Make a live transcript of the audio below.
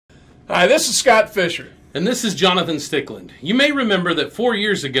Hi, this is Scott Fisher. And this is Jonathan Stickland. You may remember that 4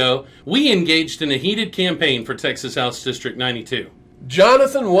 years ago, we engaged in a heated campaign for Texas House District 92.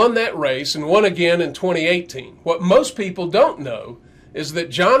 Jonathan won that race and won again in 2018. What most people don't know is that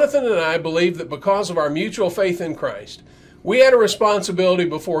Jonathan and I believe that because of our mutual faith in Christ, we had a responsibility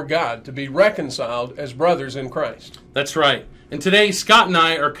before God to be reconciled as brothers in Christ. That's right. And today, Scott and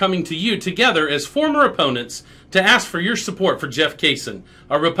I are coming to you together as former opponents to ask for your support for Jeff Cason,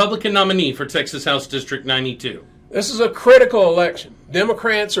 our Republican nominee for Texas House District 92. This is a critical election.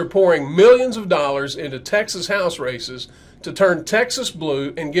 Democrats are pouring millions of dollars into Texas House races to turn Texas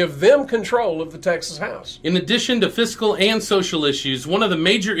blue and give them control of the Texas House. In addition to fiscal and social issues, one of the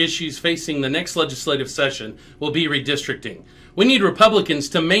major issues facing the next legislative session will be redistricting. We need Republicans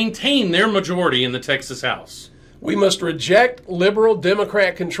to maintain their majority in the Texas House. We must reject liberal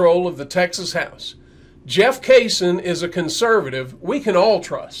Democrat control of the Texas House. Jeff Cason is a conservative we can all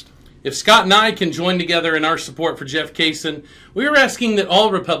trust. If Scott and I can join together in our support for Jeff Cason, we are asking that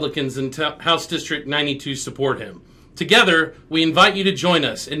all Republicans in House District 92 support him. Together, we invite you to join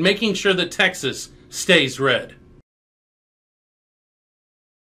us in making sure that Texas stays red.